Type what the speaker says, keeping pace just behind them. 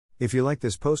If you like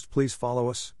this post, please follow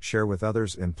us, share with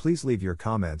others, and please leave your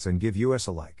comments and give us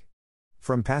a like.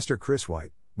 From Pastor Chris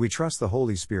White, we trust the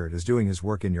Holy Spirit is doing His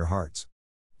work in your hearts.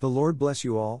 The Lord bless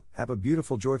you all. Have a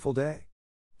beautiful, joyful day.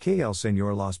 Que el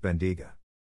Señor los bendiga.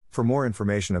 For more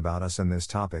information about us and this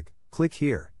topic, click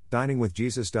here,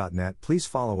 diningwithjesus.net. Please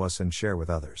follow us and share with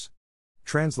others.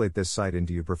 Translate this site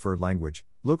into your preferred language.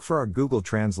 Look for our Google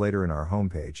Translator in our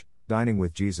homepage,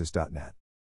 diningwithjesus.net.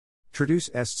 Traduce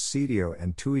este sitio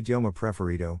en tu idioma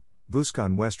preferido. Busca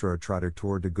nuestro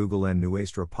traductor de Google en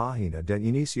nuestra página de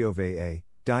inicio va,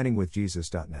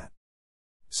 diningwithjesus.net.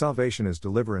 Salvation is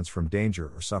deliverance from danger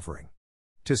or suffering.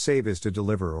 To save is to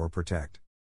deliver or protect.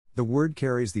 The word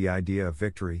carries the idea of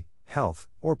victory, health,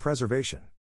 or preservation.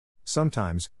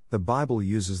 Sometimes, the Bible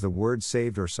uses the word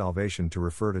saved or salvation to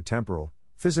refer to temporal,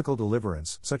 physical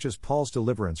deliverance, such as Paul's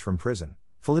deliverance from prison,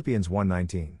 Philippians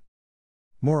 1:19.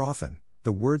 More often,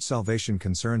 the word salvation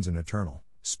concerns an eternal,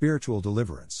 spiritual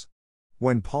deliverance.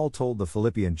 When Paul told the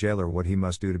Philippian jailer what he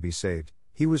must do to be saved,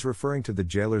 he was referring to the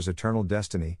jailer's eternal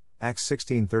destiny, Acts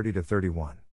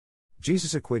 16:30-31.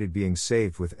 Jesus equated being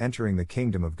saved with entering the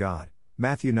kingdom of God,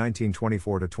 Matthew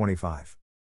 19:24-25.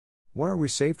 What are we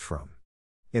saved from?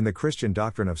 In the Christian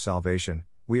doctrine of salvation,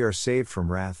 we are saved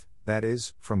from wrath, that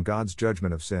is, from God's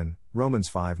judgment of sin, Romans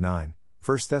 5:9,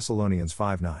 1 Thessalonians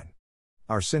 5:9.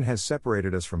 Our sin has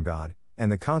separated us from God,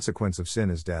 and the consequence of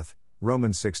sin is death,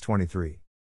 Romans 6:23.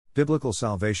 Biblical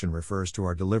salvation refers to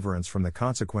our deliverance from the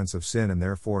consequence of sin and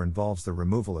therefore involves the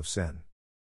removal of sin.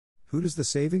 Who does the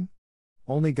saving?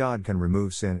 Only God can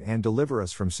remove sin and deliver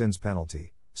us from sin's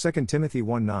penalty, 2 Timothy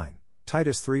 1:9,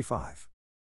 Titus 3:5.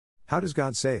 How does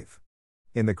God save?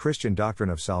 In the Christian doctrine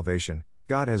of salvation,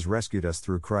 God has rescued us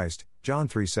through Christ, John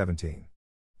 3:17.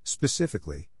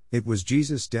 Specifically, it was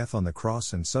Jesus' death on the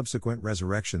cross and subsequent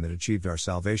resurrection that achieved our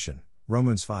salvation,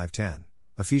 Romans 5:10,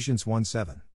 Ephesians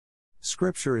 1:7.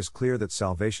 Scripture is clear that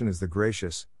salvation is the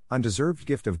gracious, undeserved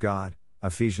gift of God,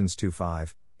 Ephesians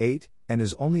 2:5, 8, and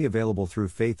is only available through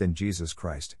faith in Jesus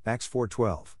Christ, Acts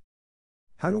 4:12.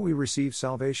 How do we receive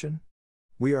salvation?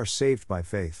 We are saved by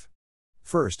faith.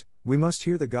 First, we must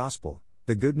hear the gospel,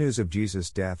 the good news of Jesus'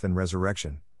 death and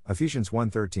resurrection, Ephesians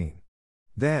 1:13.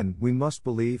 Then, we must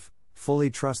believe, fully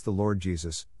trust the Lord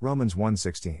Jesus, Romans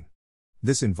 1:16.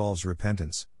 This involves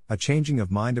repentance, a changing of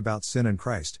mind about sin and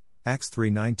Christ, Acts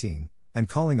 3:19, and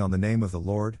calling on the name of the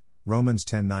Lord, Romans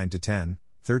 10:9-10,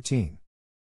 13.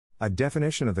 A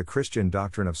definition of the Christian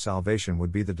doctrine of salvation would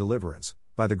be the deliverance,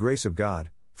 by the grace of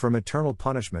God, from eternal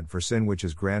punishment for sin which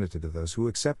is granted to those who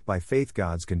accept by faith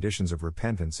God's conditions of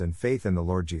repentance and faith in the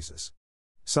Lord Jesus.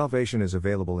 Salvation is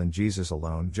available in Jesus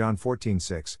alone, John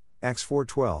 14:6, Acts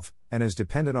 4:12, and is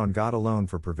dependent on God alone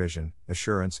for provision,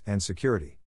 assurance, and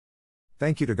security.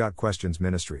 Thank you to Got Questions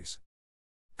Ministries.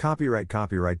 Copyright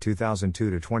 2002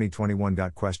 to 2021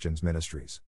 Got Questions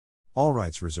Ministries. All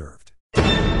rights reserved.